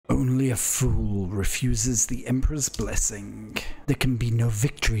Only a fool refuses the Emperor's blessing. There can be no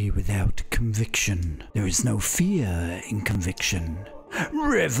victory without conviction. There is no fear in conviction.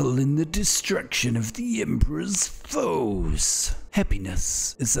 Revel in the destruction of the Emperor's foes.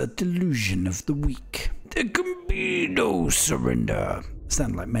 Happiness is a delusion of the weak. There can be no surrender.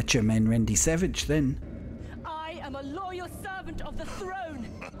 Sound like Macho Man Randy Savage then. I am a loyal servant of the throne.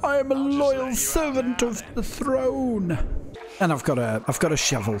 I am a loyal servant of the throne. And I've got a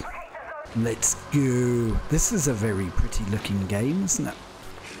shovel. Let's go. This is a very pretty looking game, isn't it?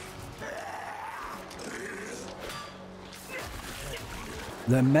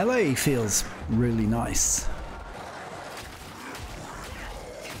 The melee feels really nice.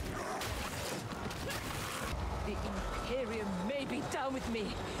 The Imperium may be down with me.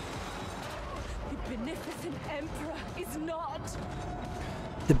 The beneficent Emperor is not.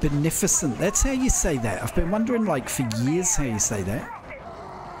 The beneficent, that's how you say that. I've been wondering like for years how you say that.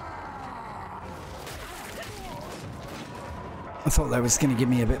 I thought that was going to give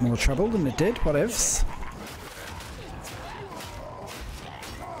me a bit more trouble than it did, whatevs.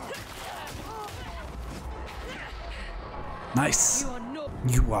 Nice.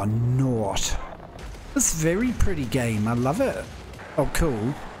 You are not. This very pretty game, I love it. Oh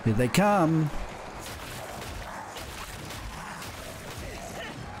cool, here they come.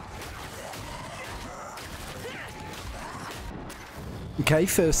 Okay,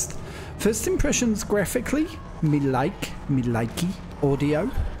 first impressions graphically, me likey, audio,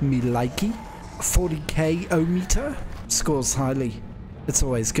 me likey, 40k o-meter, scores highly. It's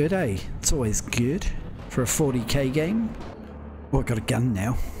always good, eh? It's always good for a 40k game. Oh, I got a gun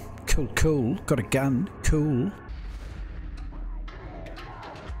now. Cool, got a gun, cool.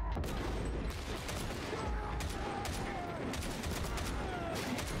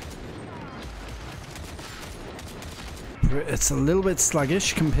 It's a little bit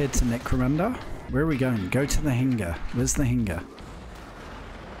sluggish compared to Necromunda. Where are we going? Go to the hangar. Where's the hangar?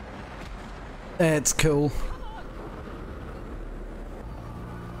 It's cool.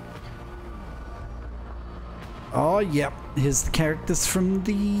 Oh, yep. Here's the characters from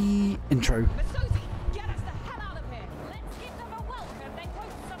the intro. Get us the hell out of here. Let's give them a welcome they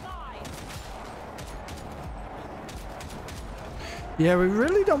won't survive. Yeah, we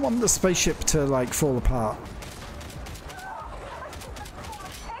really don't want the spaceship to like fall apart.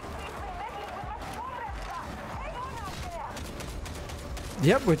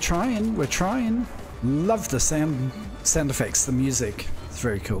 Yep, we're trying. Love the sound effects, the music. It's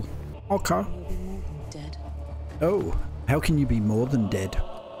very cool. Okay. Oh, how can you be more than dead?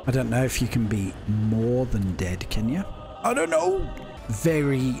 I don't know if you can be more than dead, can you? I don't know.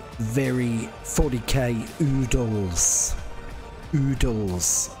 Very 40k oodles.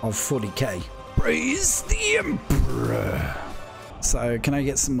 Oodles of 40k. Praise the Emperor. So can I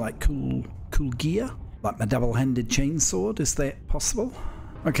get some like cool gear? Like my double-handed chainsword, is that possible?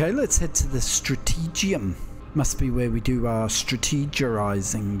 Okay, let's head to the Strategium. Must be where we do our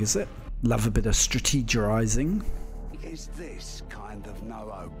strategizing, is it? Love a bit of strategizing. Is this kind of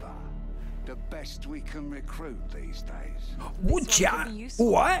no-opa the best we can recruit these days? Would ya?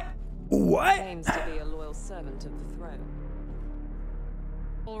 What? What? Claims to be a loyal servant of the throne.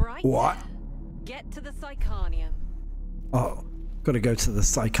 All right. What? Get to the Psychanium. Oh, gotta go to the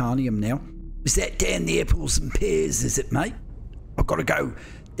Psychanium now. Is that down the apples and pears, is it, mate? I've got to go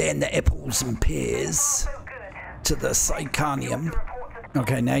down the apples and pears to the Psychanium.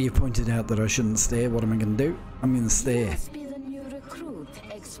 Okay, now you've pointed out that I shouldn't stare. What am I going to do? I'm going to stare. Must be the new recruit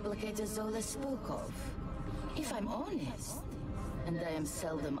Explicator Zola spoke of. If I'm honest, and I am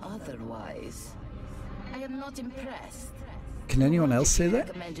seldom otherwise, I am not impressed. Can anyone else say that?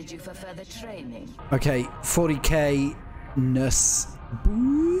 Recommended you for further training. Okay, 40k nurse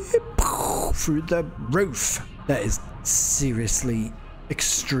through the roof. That is seriously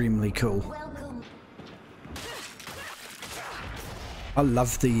extremely cool. Welcome. I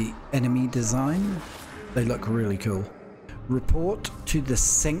love the enemy design. They look really cool. Report to the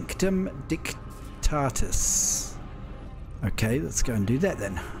Sanctum Dictatus. Okay, let's go and do that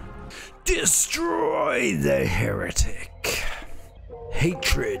then. Destroy the heretic.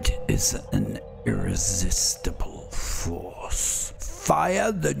 Hatred is an irresistible force.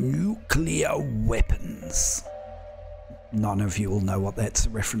 Fire the nuclear weapons. None of you will know what that's a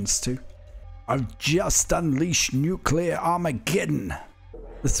reference to. I've just unleashed nuclear Armageddon.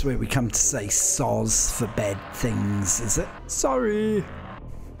 This is where we come to say soz for bad things, is it? Sorry.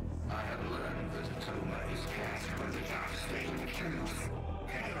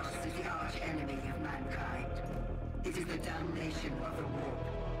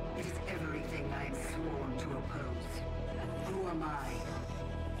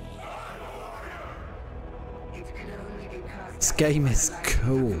 This game is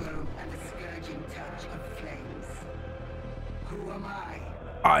cool.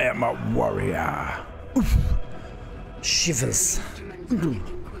 I am a warrior. Oof. Shivers.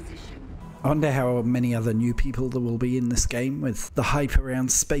 I wonder how many other new people there will be in this game with the hype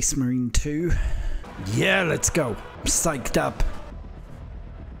around Space Marine 2. Yeah, let's go. I'm psyched up.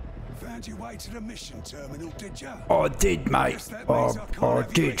 Found your way to the mission terminal, did you? I did, mate. I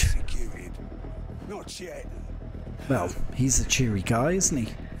did. Executed. Not yet. Well, he's a cheery guy, isn't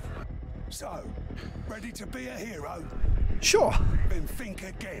he? So, ready to be a hero? Sure. Then think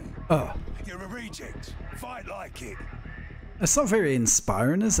again. Oh, You're a reject. Fight like it. that's not very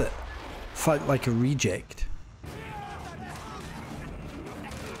inspiring, is it? Fight like a reject.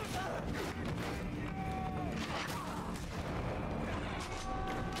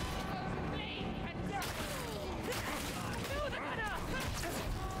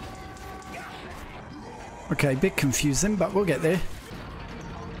 Okay, bit confusing, but we'll get there.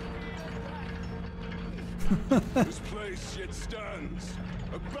 This place yet stands,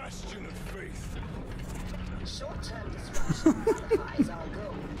 a bastion of faith. Short-term disruption nullifies our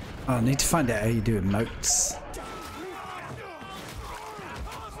goal. Oh, I need to find out how you do emotes.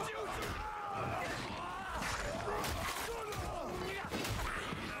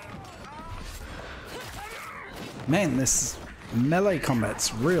 Man, this melee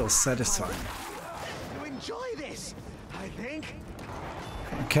combat's real satisfying. You enjoy this, I think.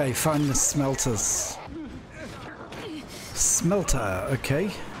 Okay, find the smelters. Smelter, okay.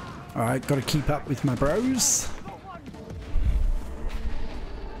 Alright, gotta keep up with my bros.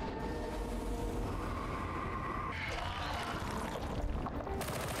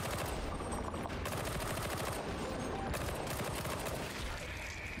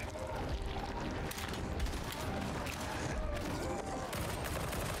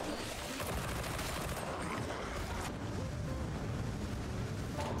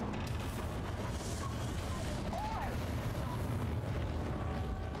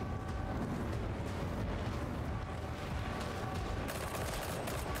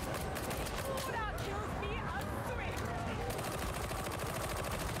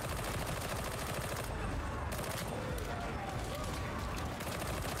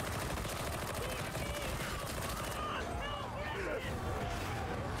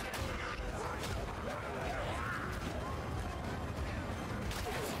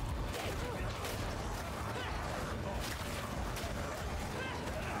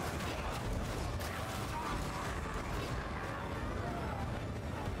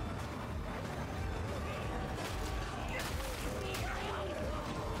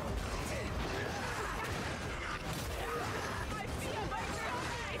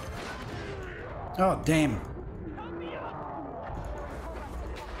 Oh, damn.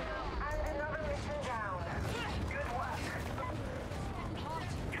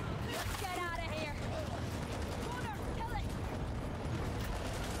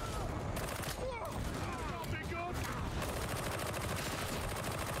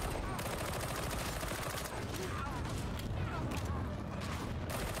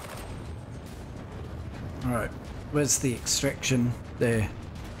 Alright, where's the extraction? There.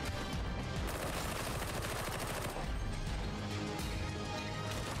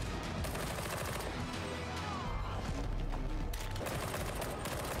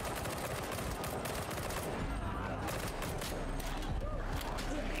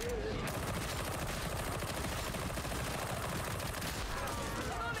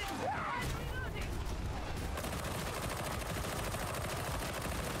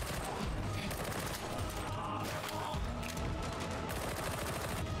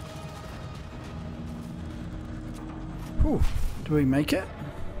 Whew. Do we make it?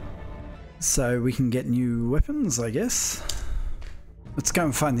 So we can get new weapons, I guess. Let's go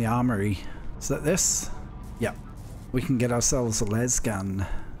and find the armory. Is that this? Yep. We can get ourselves a las gun,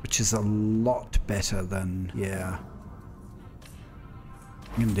 which is a lot better than, yeah.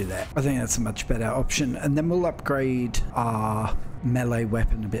 I'm gonna do that. I think that's a much better option. And then we'll upgrade our melee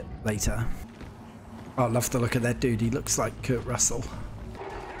weapon a bit later. Oh, I love the look of that dude. He looks like Kurt Russell.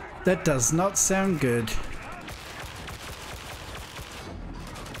 That does not sound good.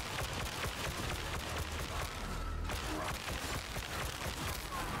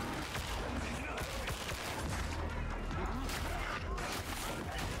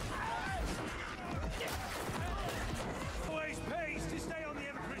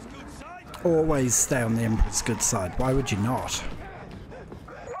 Always stay on the Emperor's good side. Why would you not?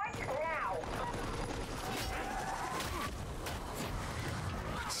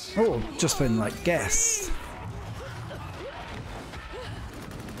 Oh, just been like guessed.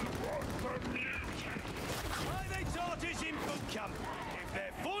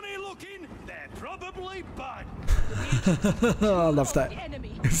 I love that.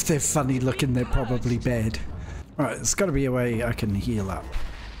 Enemy. If they're funny looking, they're probably bad. Alright, there's got to be a way I can heal up.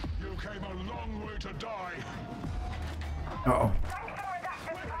 You came a long way to die. Uh-oh.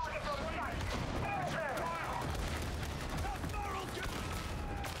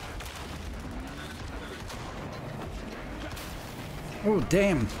 Oh,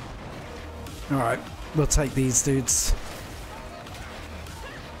 damn. Alright, we'll take these dudes.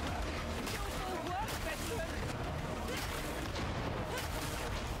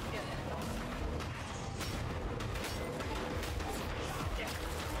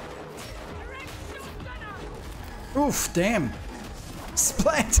 Oof, damn.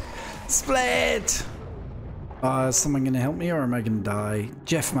 Splat! Splat! Is someone gonna help me or am I gonna die?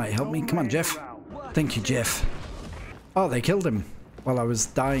 Jeff might help me. Come on, Jeff. Thank you, Jeff. Oh, they killed him while I was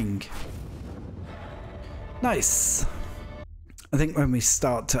dying. Nice. I think when we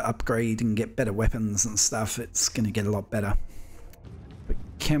start to upgrade and get better weapons and stuff, it's gonna get a lot better. But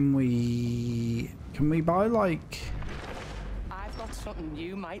can we buy like... I've got something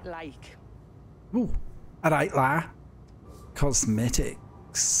you might like. Ooh, alright la.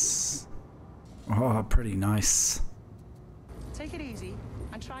 Cosmetics. Oh, pretty nice. Take it easy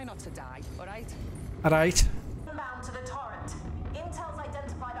and try not to die, alright? Alright. Bound to the torrent. Intel's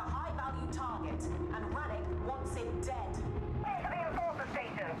identified a high-value target, and Rannick wants it dead. Here's the enforcer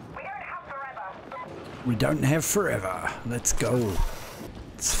station. We don't have forever. We don't have forever. Let's go.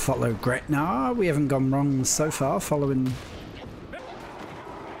 Let's follow Gretna. We haven't gone wrong so far following...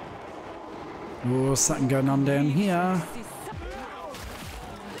 Oh, something going on down here.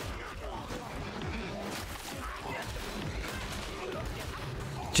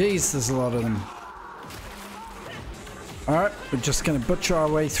 Jeez, there's a lot of them. Alright, we're just going to butcher our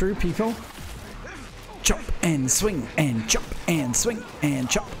way through, people. Chop and swing and chop and swing and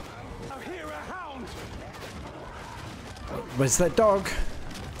chop. Where's that dog?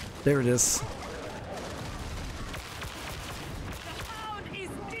 There it is. The hound is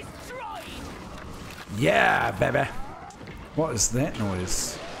destroyed. Yeah, baby. What is that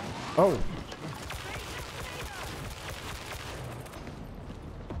noise? Oh.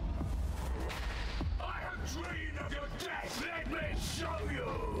 I have dreamed of your death. Let me show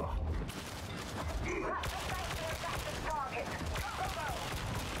you.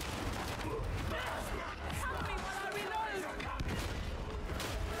 Help me while I reload.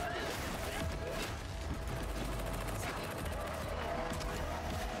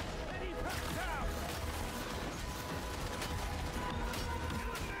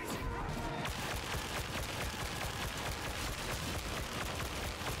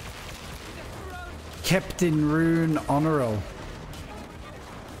 Captain Rune Honorable.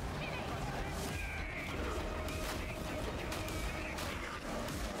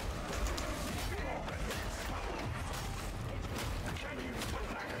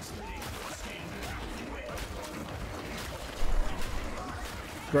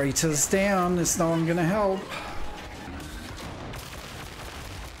 Greater's down, there's no one gonna help.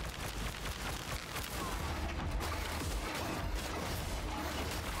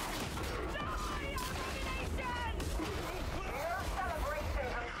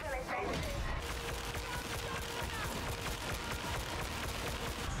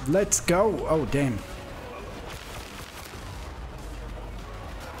 Let's go. Oh, damn.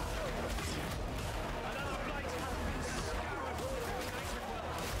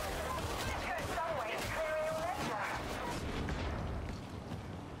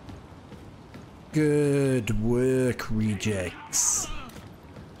 Good work, rejects.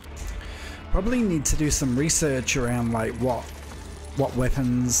 Probably need to do some research around like what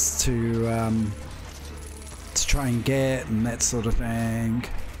weapons to try and get and that sort of thing.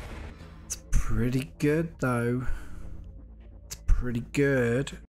 It's pretty good though. It's pretty good.